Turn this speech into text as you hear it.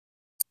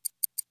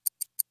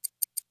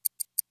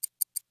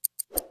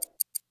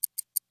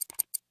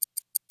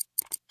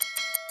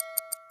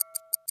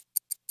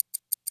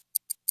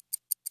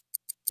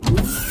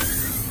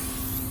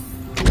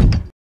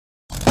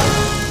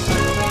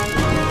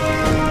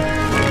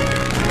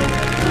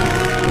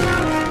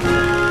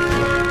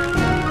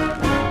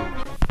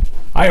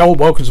Hi all,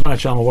 welcome to my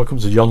channel, welcome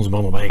to John's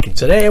Model Making.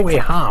 Today we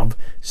have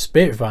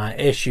Spitfire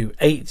issue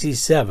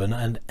 87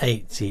 and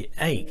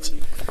 88.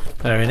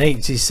 Now in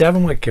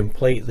 87 we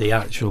complete the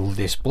actual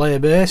display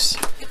base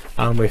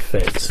and we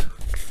fit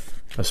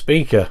a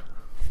speaker,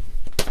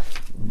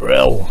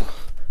 brill,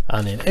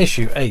 and in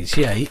issue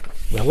 88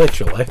 we're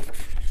literally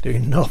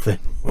doing nothing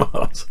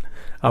but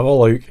have a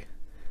look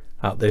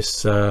at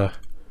this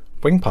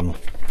wing panel,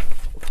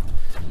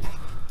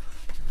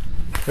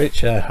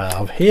 which I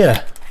have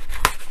here.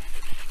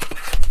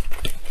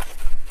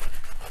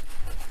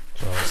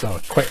 So let's have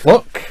a quick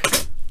look.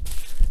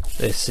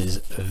 This is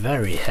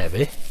very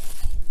heavy,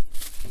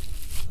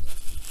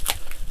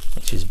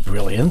 which is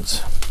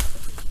brilliant.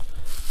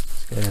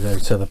 Let's go down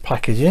to the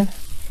packaging.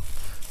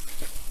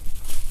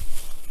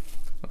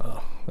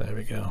 Oh, there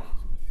we go.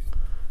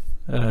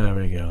 There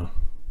we go.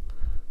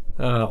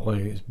 That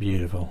looks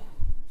beautiful.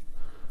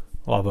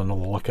 I'll have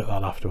another look at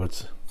that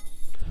afterwards.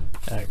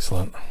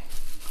 Excellent.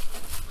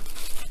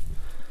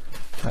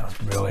 That's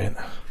brilliant.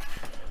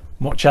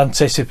 Much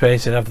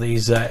anticipated of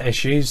these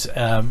issues.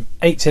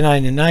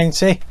 89 and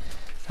 90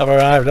 have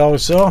arrived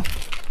also.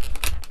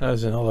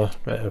 There's another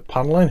bit of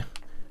panelling.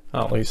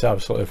 That looks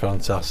absolutely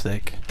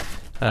fantastic.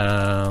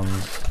 And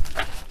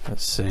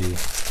let's see,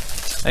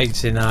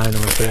 89 I'm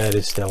afraid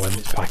is still in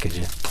its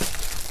packaging.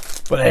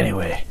 But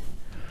anyway,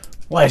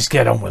 let's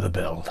get on with the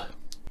build.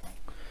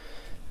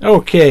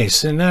 Okay,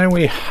 so now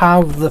we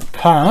have the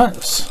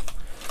parts.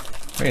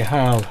 We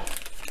have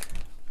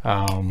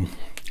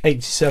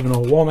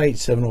 8701,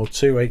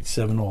 8702,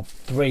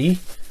 8703,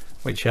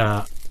 which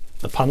are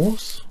the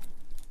panels.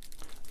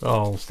 They're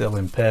all still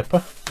in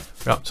paper,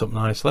 wrapped up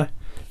nicely.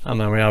 And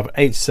then we have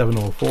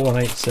 8704 and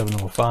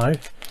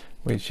 8705,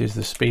 which is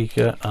the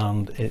speaker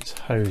and its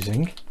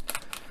housing.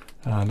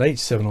 And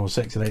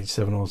 8706 and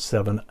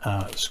 8707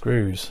 are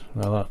screws.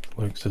 Now that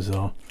looks as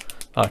though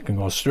that can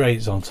go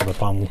straight onto the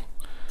panel,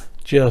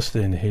 just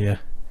in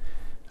here.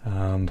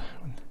 And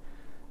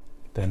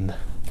then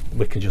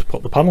we can just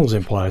put the panels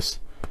in place.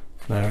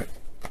 Now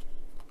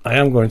I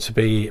am going to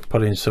be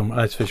putting some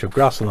artificial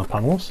grass on the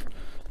panels,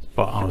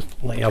 but I'll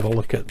let you have a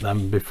look at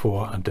them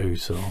before I do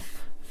so.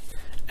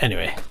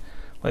 Anyway,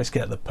 let's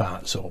get the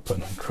parts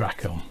open and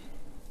crack on.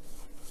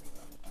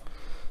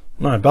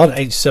 My bad,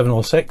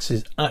 8706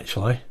 is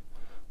actually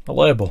the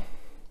label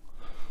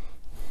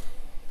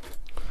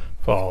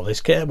for this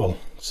cable,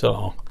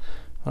 so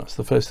that's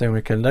the first thing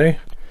we can do.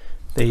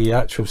 The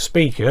actual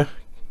speaker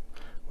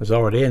was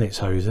already in its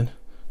housing,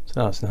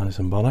 so that's nice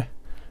and bonny.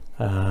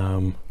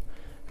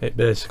 It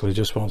basically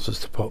just wants us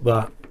to put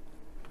that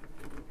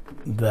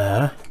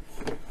there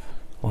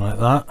like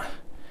that,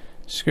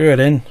 screw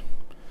it in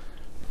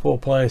 4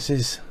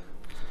 places,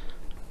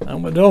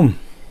 and we're done.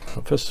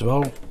 But first of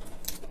all,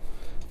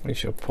 we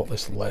should put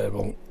this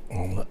label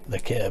on the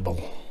cable.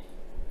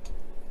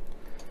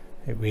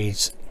 It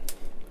reads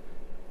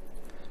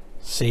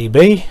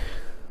CB.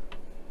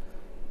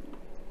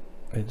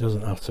 It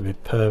doesn't have to be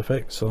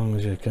perfect, so long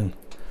as you can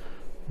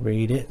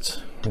read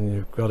it and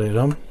you've got it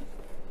on.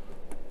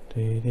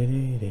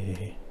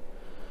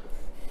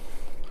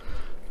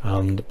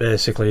 And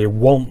basically you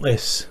want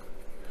this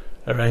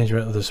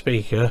arrangement of the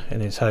speaker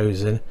in its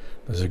housing.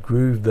 There's a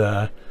groove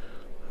there,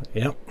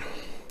 yep,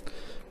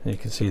 and you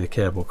can see the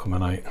cable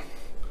coming out,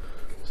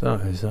 so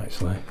that is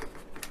actually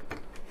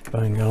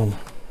bang on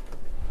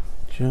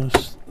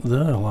just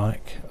there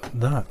like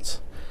that.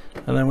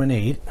 And then we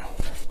need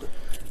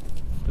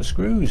the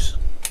screws.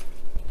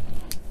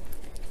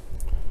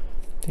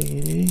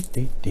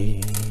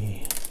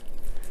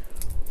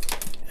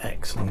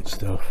 Excellent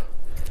stuff.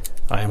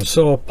 I am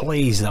so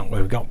pleased that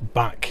we've got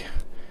back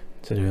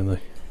to doing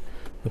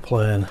the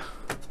plane.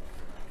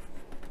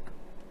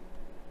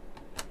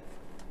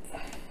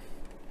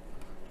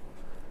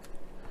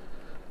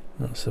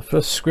 That's the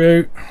first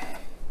screw.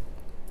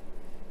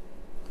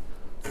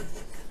 The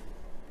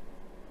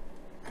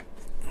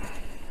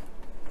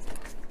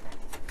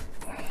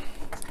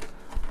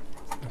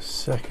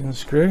second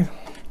screw.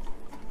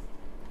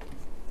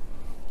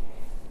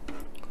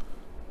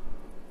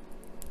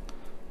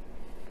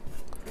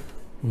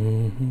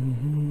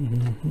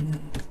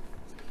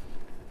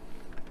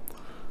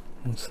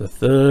 That's the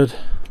third,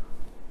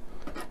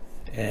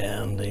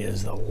 and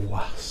here's the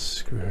last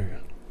screw.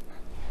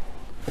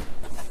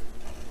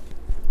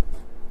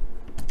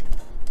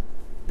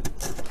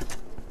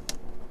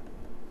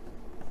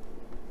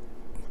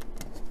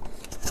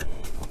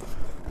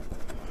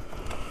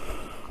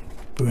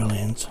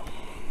 Brilliant.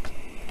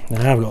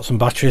 Now I've got some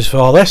batteries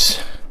for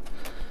this.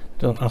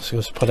 Don't ask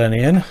us to put any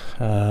in,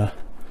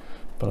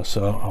 but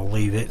so I'll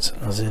leave it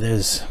as it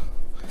is.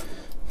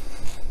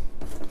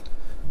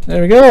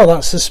 There we go,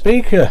 that's the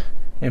speaker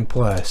in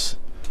place.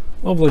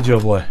 Lovely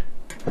jubbly.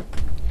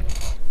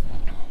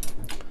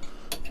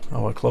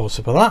 Have a close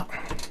up of that.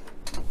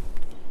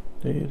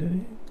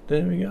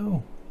 There we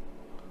go.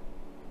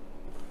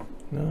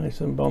 Nice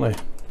and bonny.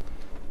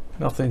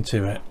 Nothing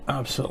to it,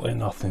 absolutely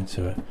nothing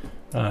to it.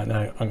 Right,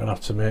 now I'm going to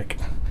have to make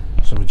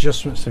some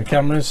adjustments to the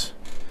cameras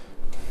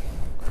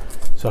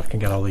so I can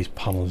get all these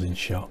panels in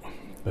shot.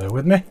 bear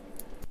with me.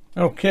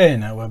 Okay,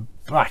 now we're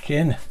back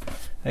in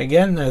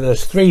again. Now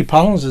there's 3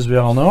 panels, as we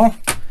all know.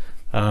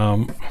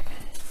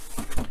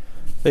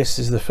 This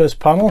is the first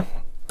panel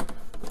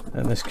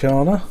in this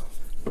corner,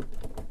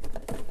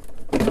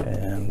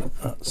 and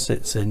that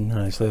sits in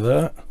nicely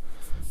there.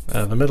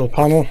 The middle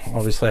panel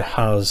obviously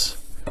has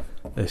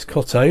this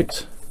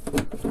cutout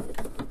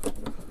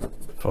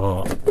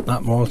for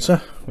that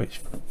motor,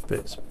 which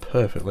fits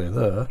perfectly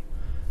there.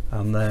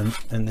 And then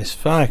in this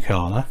far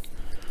corner,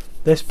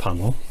 this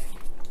panel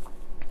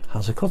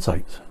has a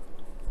cutout,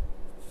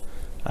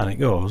 and it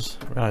goes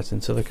right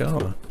into the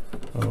corner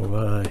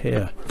over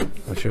here.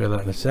 I'll show you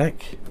that in a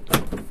sec.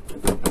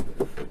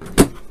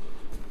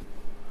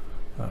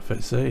 That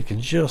fits there. You can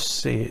just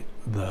see it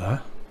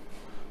there.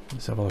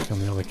 Let's have a look on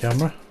the other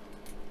camera.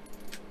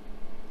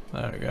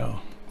 There we go.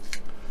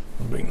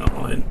 I'll bring that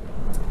one in.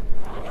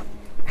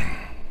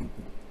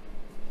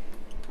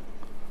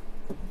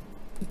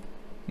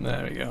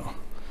 There we go.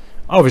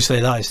 Obviously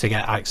that is to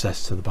get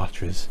access to the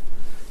batteries.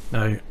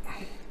 Now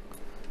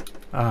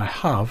I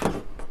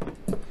have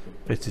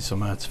fitted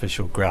some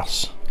artificial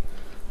grass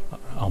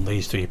on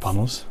these 3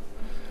 panels.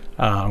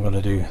 I'm going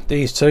to do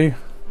these 2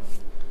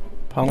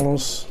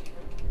 panels.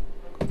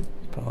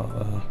 Put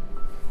that there.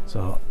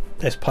 So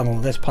this panel,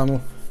 I'm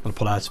going to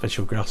put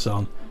artificial grass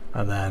on,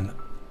 and then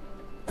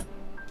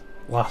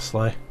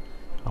lastly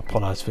I'll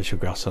put artificial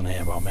grass on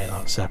here, but I'll make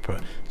that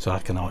separate so I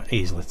can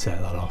easily take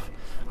that off.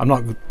 I'm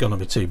not going to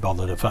be too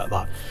bothered the fact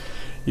that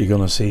you're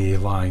going to see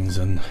lines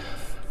and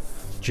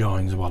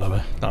joins or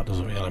whatever. That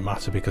doesn't really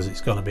matter because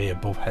it's going to be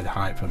above head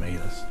height for me,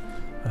 this.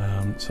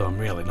 So I'm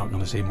really not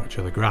going to see much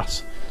of the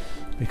grass,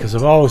 because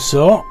I've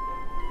also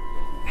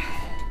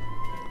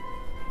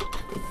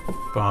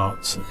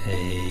bought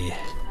a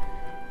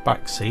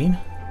back scene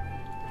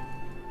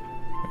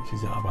which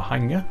is out of a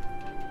hanger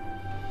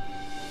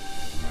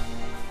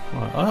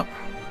like that,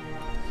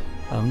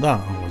 and that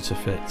I'm going to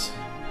fit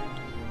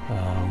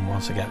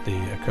once I get the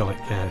acrylic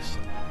case.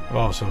 I've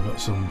also got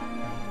some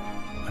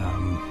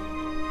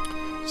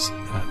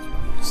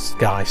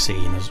sky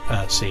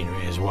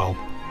scenery as well.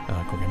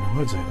 I couldn't get my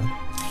words out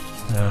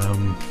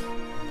then.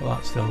 But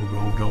that's still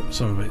rolled up.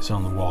 Some of it's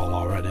on the wall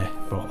already,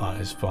 but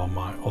that is for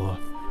my other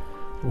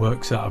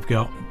works that I've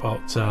got.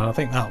 But I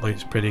think that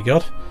looks pretty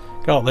good.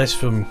 Got this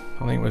from,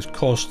 I think it was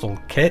Coastal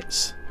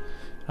Kits,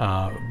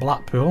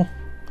 Blackpool.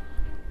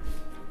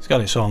 It's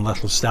got its own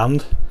little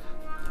stand,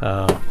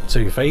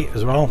 2 feet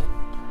as well.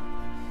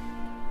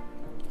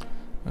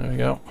 There we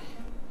go.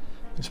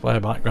 Display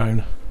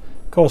background,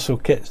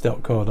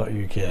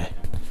 coastalkits.co.uk.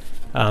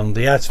 And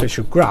the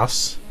artificial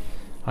grass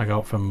I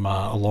got from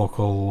a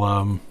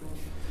local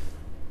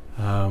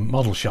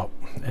model shop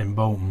in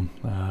Bolton,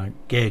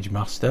 Gauge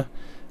Master.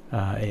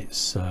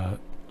 It's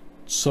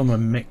summer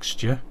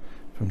mixture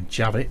from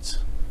Javits.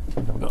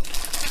 I've got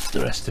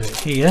the rest of it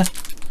here.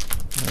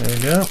 There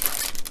we go.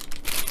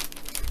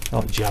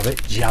 Not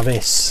Javit,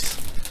 Javis.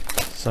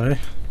 Sorry.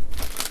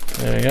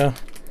 There we go.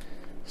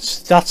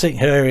 Static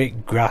hairy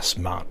grass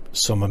mat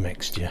summer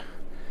mixture.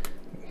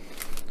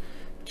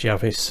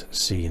 Javis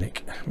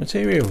Scenic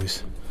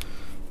Materials.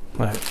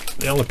 Now,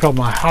 the only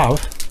problem I have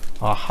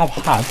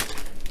had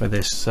with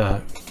this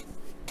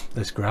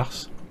this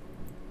grass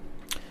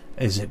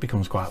is it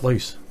becomes quite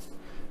loose.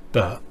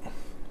 But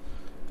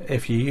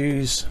if you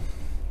use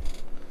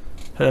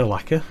hair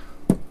lacquer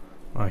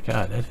like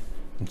I did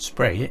and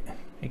spray it,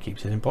 it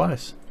keeps it in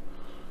place,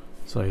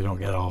 so you don't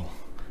get all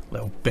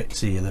little bits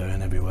here, there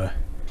and everywhere,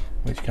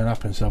 which can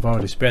happen. So I've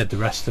already sprayed the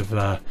rest of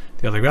the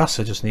other grass.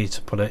 I just need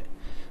to put it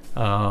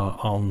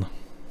on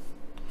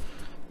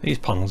these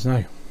panels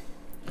now.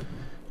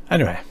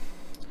 Anyway,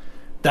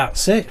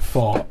 that's it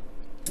for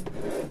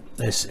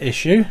this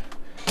issue,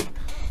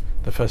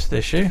 the first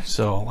issue.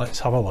 So let's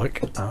have a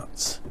look at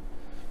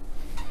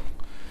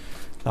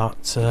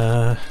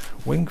that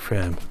wing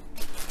frame.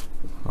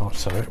 Oh,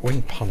 sorry,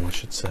 wing panel I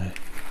should say.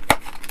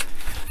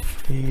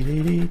 I'll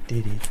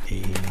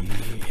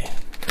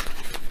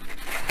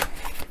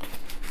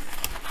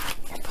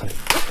put it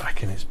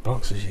back in its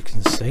box, as you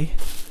can see.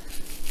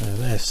 Now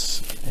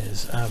this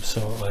is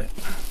absolutely,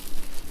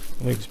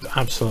 looks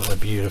absolutely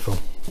beautiful.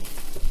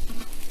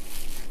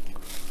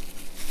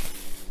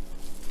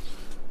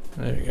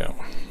 There we go,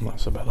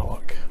 that's a better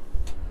look.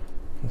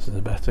 This is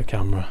a better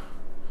camera.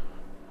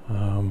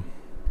 That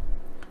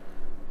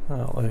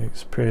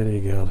looks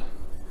pretty good.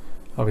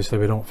 Obviously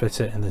we don't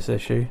fit it in this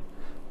issue,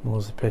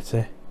 more's the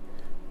pity,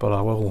 but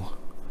I will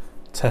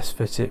test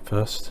fit it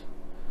first,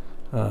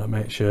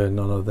 make sure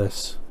none of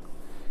this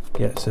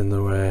gets in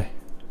the way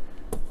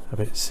of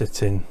it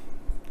sitting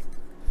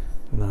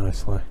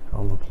nicely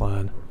on the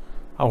plane.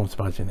 I won't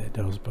imagine it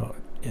does, but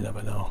you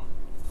never know.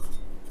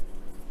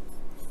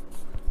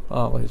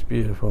 That looks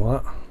beautiful,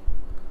 that.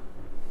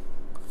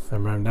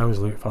 Them round nose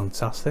look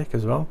fantastic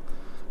as well.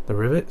 The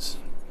rivets,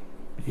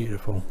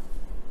 beautiful.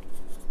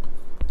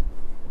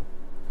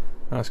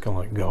 That's gonna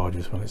look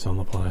gorgeous when it's on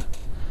the plane.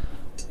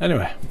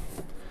 Anyway,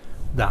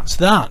 that's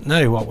that.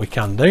 Now what we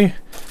can do,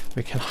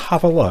 we can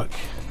have a look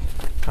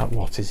at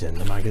what is in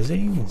the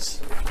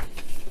magazines.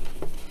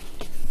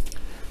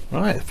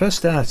 Right, the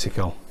first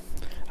article.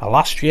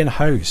 Alastrean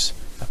House,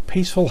 a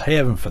peaceful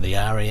haven for the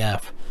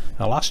RAF.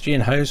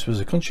 Alastrean House was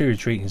a country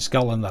retreat in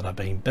Scotland that had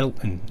been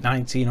built in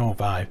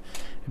 1905.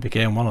 It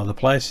became one of the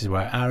places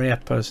where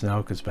RAF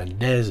personnel could spend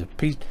days of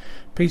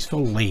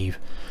peaceful leave,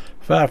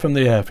 far from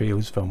the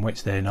airfields from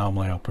which they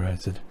normally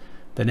operated.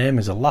 The name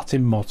is a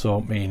Latin motto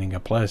meaning a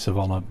place of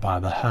honour by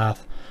the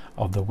hearth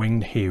of the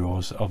winged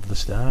heroes of the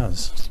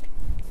stars.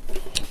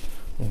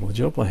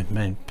 Lovely.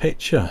 Main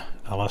picture.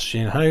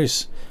 Alastrean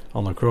House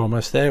on the Cromer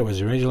estate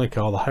was originally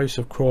called the House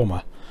of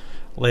Cromer.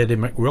 Lady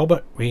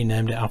MacRobert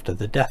renamed it after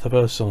the death of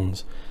her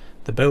sons.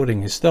 The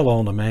building is still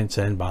owned and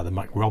maintained by the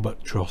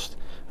MacRobert Trust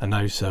and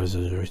now serves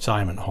as a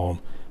retirement home,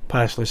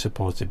 partially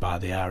supported by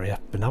the RAF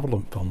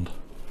Benevolent Fund.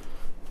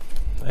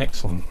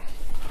 Excellent.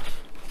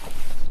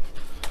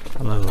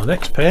 And then on the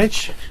next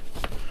page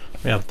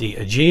we have the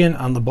Aegean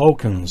and the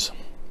Balkans.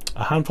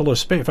 A handful of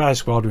Spitfire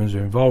squadrons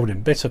were involved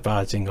in bitter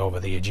fighting over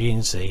the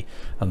Aegean Sea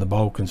and the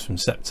Balkans from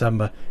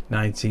September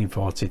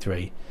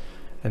 1943.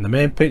 In the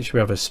main picture we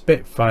have a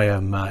Spitfire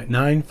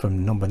MK1A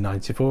from number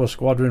 94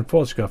 Squadron,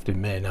 photographed in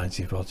May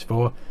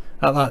 1944.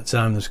 At that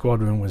time the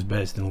squadron was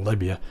based in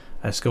Libya,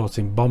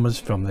 escorting bombers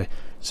from the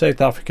South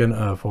African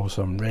Air Force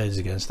on raids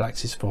against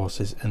Axis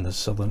forces in the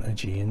southern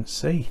Aegean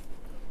Sea.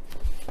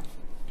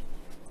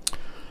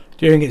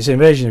 During its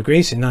invasion of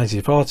Greece in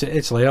 1940,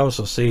 Italy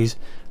also seized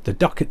the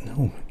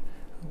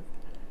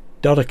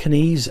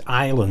Dodecanese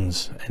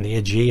Islands in the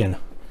Aegean.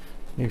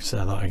 You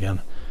say that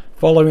again.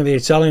 Following the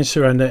Italian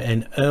surrender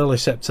in early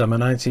September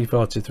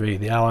 1943,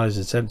 the Allies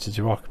attempted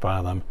to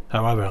occupy them.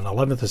 However, on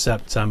 11th of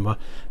September,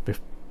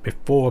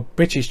 before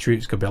British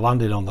troops could be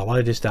landed on the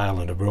largest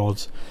island of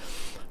Rhodes,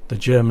 the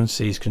Germans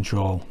seized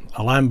control.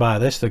 Alarmed by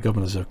this, the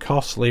governors of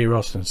Kos,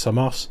 Leros and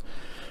Samos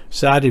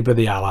sided with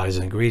the Allies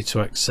and agreed to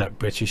accept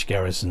British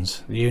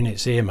garrisons. The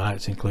units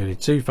earmarked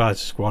included 2 fighter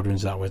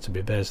squadrons that were to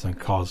be based on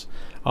Kos,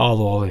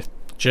 although the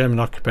German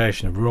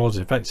occupation of Rhodes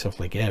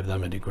effectively gave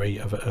them a degree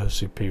of air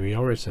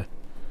superiority.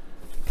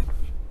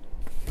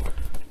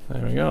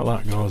 There we go,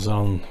 that goes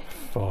on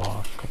for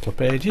a couple of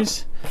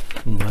pages.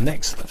 In the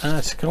next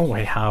article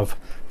we have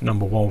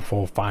number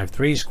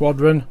 1453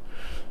 Squadron,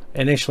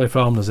 initially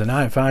formed as a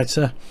night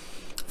fighter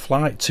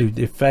flight to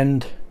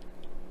defend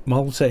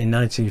Malta in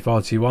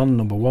 1941.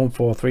 Number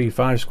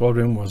 1435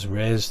 Squadron was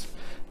raised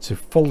to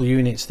full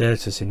unit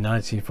status in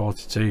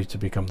 1942 to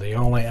become the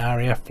only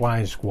RAF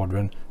flying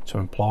squadron to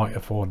employ a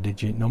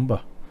 4-digit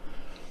number.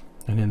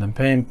 And in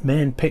the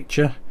main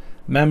picture,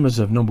 members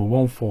of number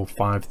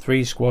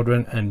 1453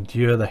 Squadron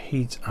endure the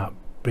heat at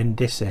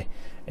Brindisi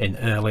in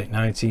early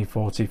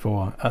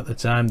 1944. At the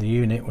time the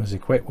unit was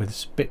equipped with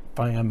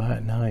Spitfire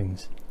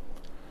MK1As.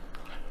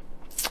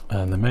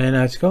 And the main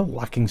article,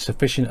 lacking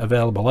sufficient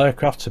available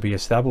aircraft to be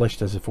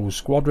established as a full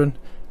squadron,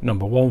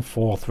 number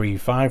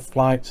 1435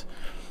 flight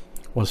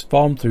was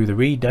formed through the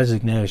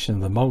redesignation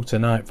of the Malta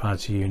Night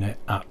Fighter Unit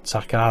at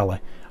Takali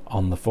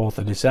on the 4th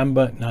of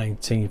December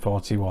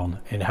 1941.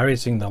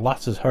 Inheriting the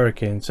latter's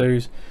Hurricane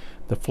 2s,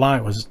 the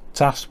flight was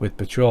tasked with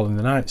patrolling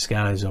the night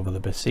skies over the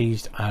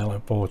besieged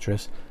island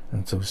fortress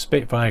until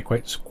Spitfire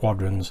equipped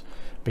squadrons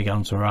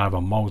began to arrive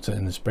on Malta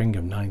in the spring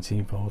of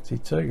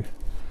 1942.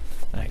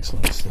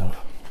 Excellent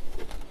stuff.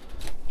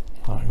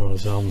 That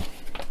goes on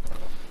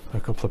for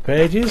a couple of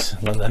pages.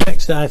 And then the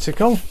next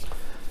article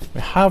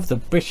we have the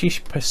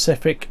British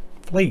Pacific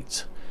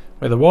Fleet.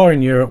 With the war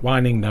in Europe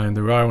winding down,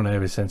 the Royal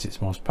Navy sent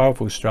its most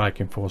powerful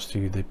striking force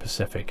to the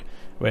Pacific,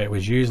 where it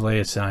was usually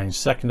assigned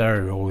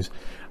secondary roles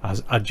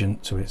as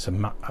adjunct to its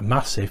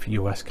massive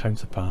US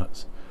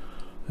counterparts.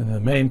 In the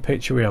main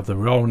picture we have the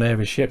Royal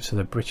Navy ships of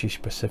the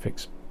British Pacific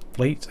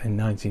Fleet in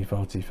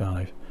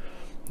 1945.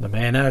 The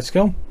main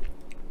article,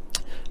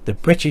 the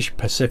British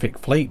Pacific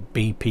Fleet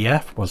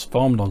BPF was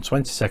formed on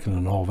 22nd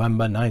of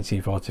November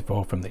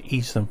 1944 from the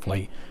Eastern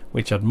Fleet,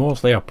 which had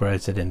mostly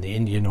operated in the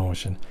Indian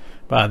Ocean.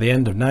 By the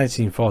end of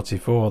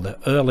 1944, the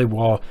early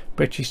war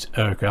British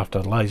aircraft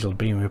had largely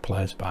been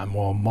replaced by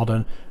more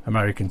modern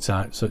American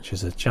types such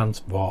as the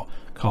Transport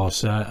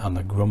Corsair and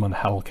the Grumman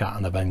Hellcat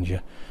and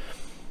Avenger.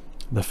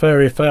 The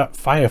Fairey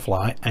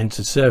Firefly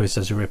entered service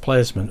as a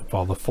replacement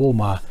for the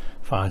Fulmar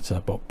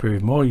fighter, but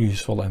proved more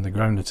useful in the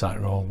ground attack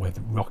role with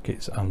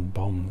rockets and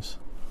bombs.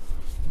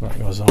 That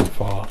goes on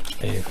for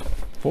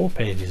 4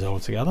 pages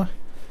altogether.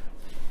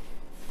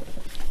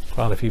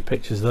 Quite a few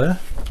pictures there.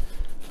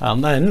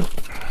 And then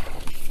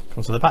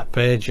come to the back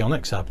page. On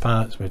XR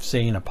parts we've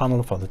seen a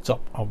panel for the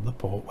top of the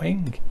port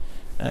wing.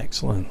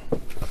 Excellent.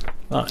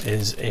 That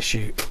is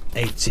issue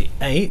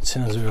 88,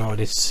 and as we've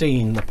already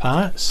seen the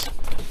parts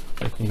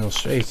we can go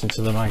straight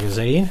into the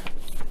magazine.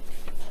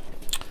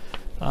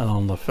 And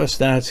on the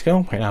first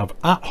article we have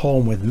At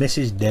Home with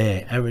Mrs.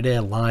 Day, Everyday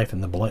Life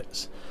in the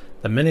Blitz.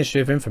 The Ministry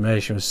of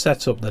Information was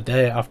set up the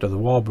day after the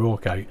war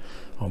broke out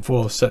on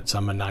 4th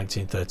September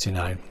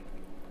 1939.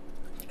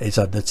 It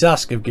had the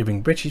task of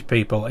giving British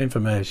people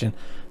information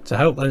to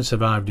help them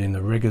survive during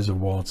the rigours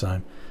of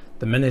wartime.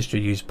 The ministry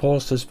used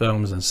posters,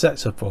 films and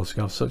sets of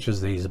photographs such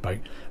as these about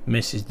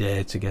Mrs.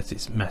 Day to get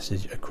its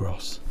message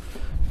across.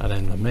 And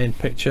in the main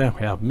picture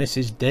we have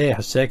Mrs. Day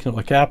has taken up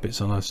the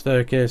carpets on her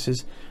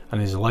staircases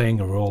and is laying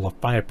a roll of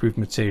fireproof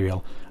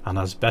material and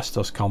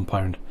asbestos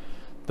compound.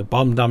 The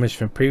bomb damage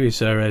from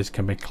previous areas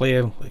can be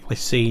clearly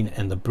seen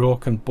in the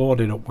broken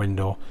boarded up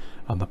window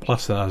and the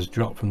plaster that has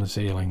dropped from the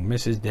ceiling.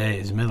 Mrs. Day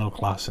is middle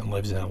class and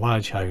lives in a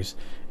large house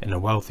in a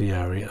wealthy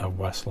area of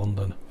West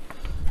London,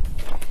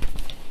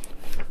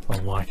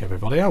 unlike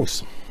everybody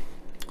else.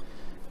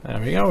 There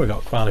we go, we've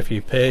got quite a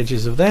few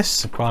pages of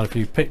this, quite a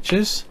few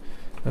pictures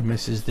of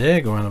Mrs.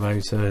 Day going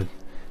about her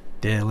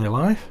daily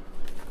life.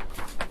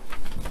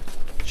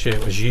 Sure,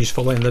 it was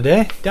useful in the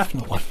day,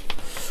 definitely.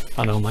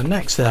 And on the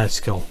next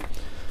article,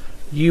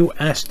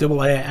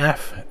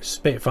 USAAF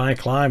Spitfire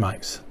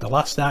climax. The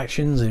last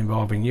actions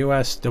involving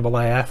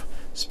USAAF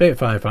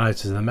Spitfire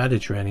fighters in the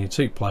Mediterranean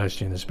took place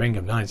during the spring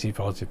of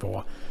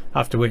 1944,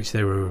 after which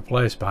they were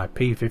replaced by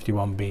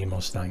P-51B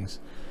Mustangs.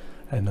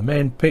 In the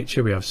main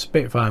picture we have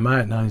Spitfire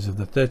Mark 9s of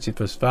the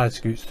 31st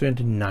Fighter Group's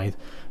 309th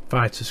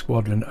Fighter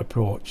Squadron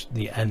approached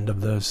the end of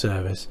their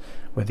service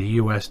with the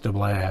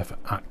USAAF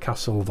at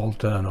Castle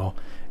Volturno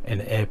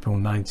in April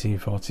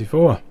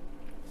 1944.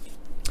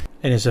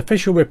 In his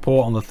official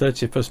report on the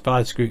 31st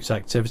Fighter Group's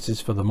activities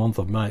for the month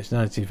of March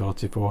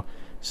 1944,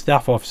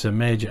 Staff Officer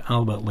Major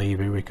Albert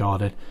Levy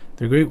recorded,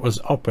 the group was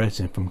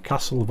operating from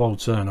Castle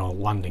Volturno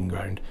landing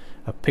ground,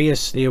 a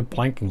pierced steel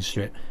planking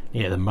strip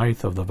near the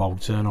mouth of the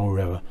Volturno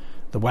River.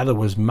 The weather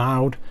was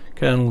mild.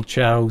 Colonel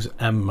Charles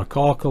M.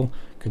 McCorkle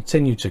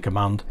continued to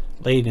command,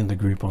 leading the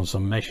group on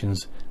some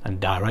missions and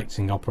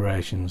directing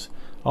operations.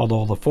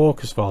 Although the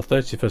focus for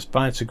 31st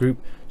Fighter Group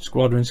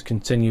squadrons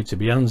continued to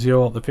be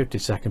Anzio, the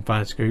 52nd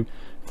Fighter Group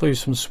flew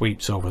some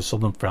sweeps over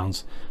southern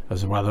France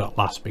as the weather at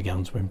last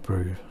began to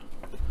improve.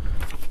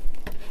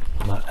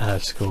 And that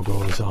article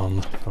goes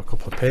on for a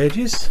couple of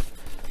pages.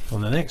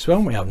 On the next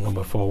one we have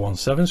number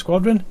 417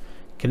 Squadron.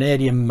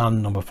 Canadian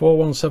Man number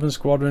 417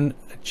 Squadron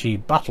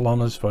achieved battle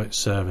honours for its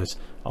service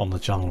on the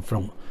Channel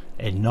Front,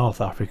 in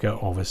North Africa,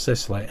 over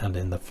Sicily and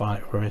in the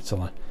fight for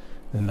Italy.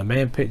 In the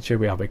main picture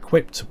we have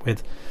equipped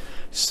with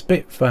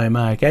Spitfire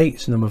Mark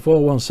 8s. Number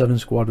 417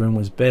 Squadron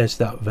was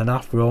based at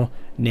Venafro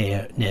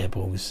near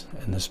Naples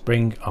in the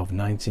spring of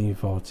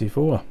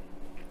 1944.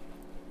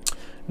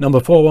 Number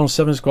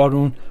 417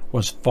 Squadron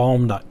was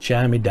formed at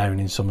Charmy Down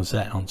in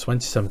Somerset on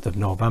 27th of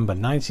November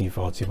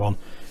 1941,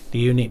 the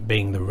unit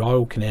being the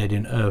Royal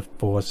Canadian Air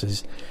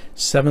Force's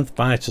 7th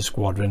Fighter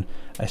Squadron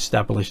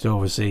established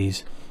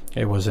overseas.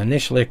 It was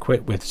initially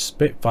equipped with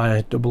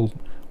Spitfire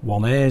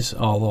WW2As,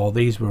 although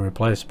these were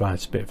replaced by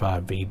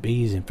Spitfire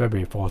VBs in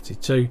February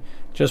 42,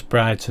 just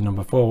prior to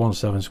number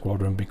 417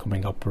 Squadron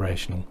becoming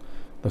operational.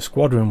 The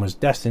squadron was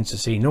destined to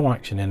see no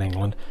action in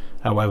England,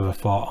 however,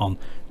 for on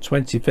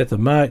 25th of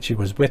March it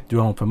was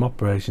withdrawn from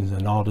operations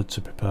and ordered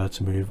to prepare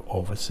to move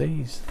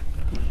overseas.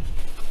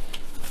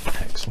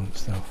 Excellent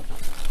stuff.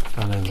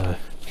 And in the,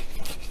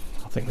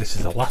 I think this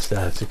is the last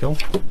article,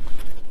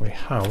 we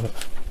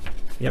have,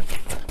 yep,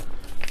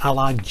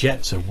 Allied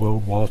jets of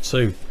World War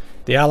II.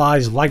 The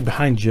Allies lagged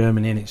behind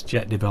Germany in its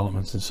jet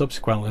developments, and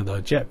subsequently their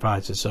jet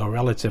fighters saw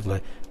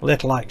relatively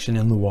little action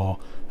in the war.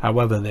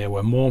 However, they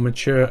were more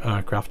mature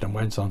aircraft and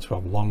went on to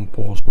have long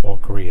post-war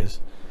careers.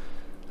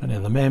 And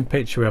in the main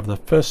picture we have the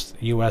first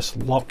US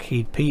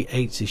Lockheed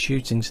P-80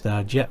 Shooting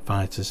Star jet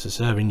fighters to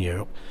serve in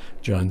Europe,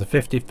 joined the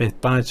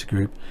 55th Fighter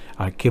Group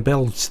at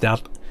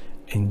Giebelstadt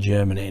in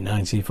Germany in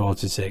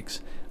 1946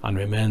 and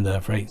remained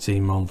there for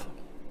 18 months.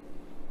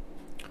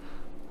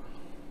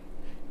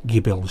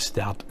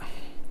 Giebelstadt.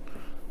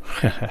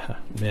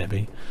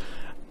 Maybe.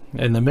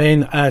 In the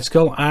main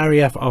article,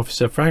 RAF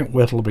officer Frank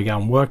Whittle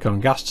began work on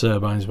gas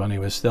turbines when he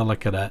was still a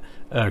cadet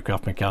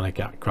aircraft mechanic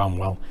at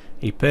Cromwell.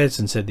 He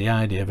patented the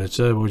idea of a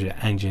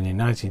turbojet engine in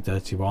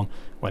 1931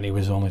 when he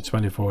was only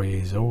 24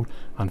 years old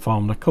and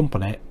formed a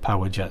company,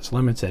 Power Jets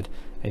Limited,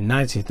 in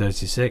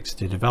 1936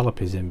 to develop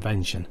his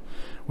invention.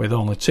 With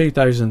only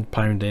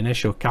 £2,000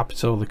 initial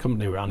capital, the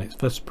company ran its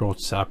first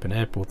prototype in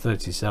April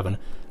 1937,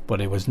 but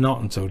it was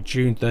not until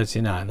June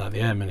 1939 that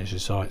the Air Ministry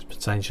saw its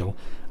potential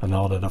and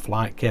ordered a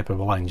flight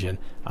capable engine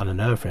and an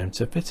airframe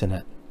to fit in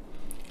it.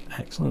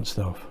 Excellent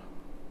stuff.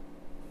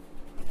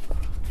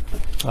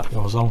 That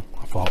goes on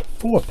for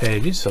 4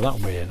 pages, so that'll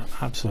be an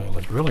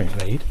absolutely brilliant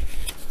read.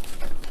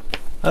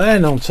 And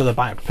then on to the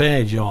back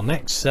page, your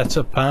next set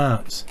of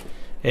parts.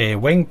 A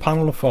wing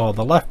panel for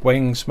the left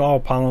wing, small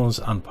panels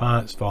and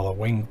parts for the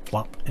wing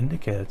flap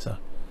indicator.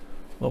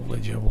 Lovely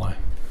jubbly.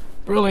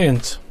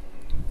 Brilliant.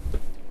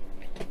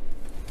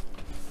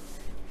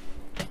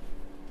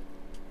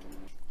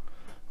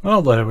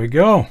 Well, there we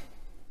go.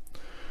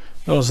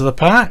 Those are the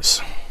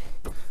parts.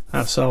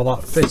 That's all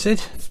that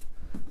fitted.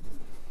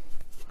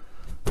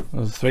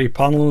 There's 3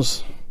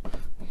 panels.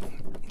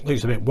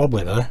 Looks a bit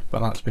wobbly there, but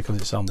that's because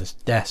it's on this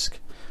desk.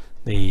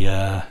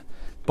 The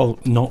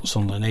bolt nuts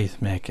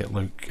underneath make it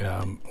look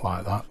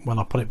like that. When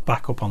I put it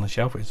back up on the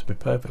shelf, it's be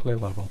perfectly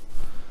level.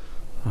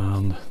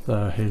 And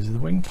there is the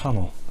wing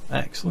panel.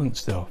 Excellent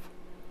stuff.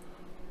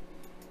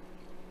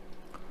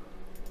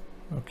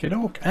 Okay,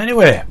 doke.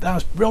 Anyway,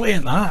 that's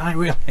brilliant. That I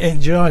really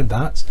enjoyed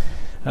that.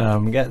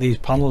 Get these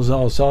panels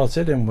all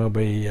sorted, and we'll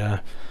be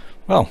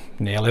well,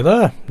 nearly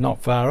there.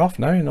 Not far off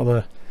now.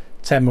 Another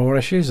 10 more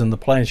issues, and the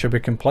plane should be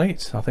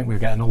complete. I think we'll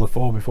get another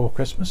 4 before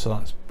Christmas, so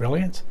that's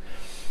brilliant.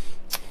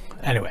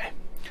 Anyway,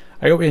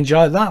 I hope you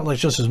enjoyed that. That's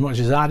just as much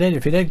as I did.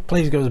 If you did,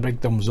 please give us a big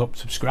thumbs up,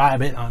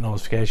 subscribe, hit that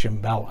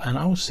notification bell, and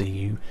I'll see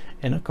you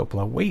in a couple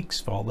of weeks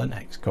for the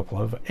next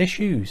couple of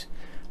issues.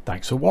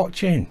 Thanks for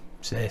watching.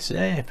 Stay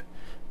safe.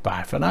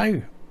 Bye for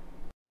now.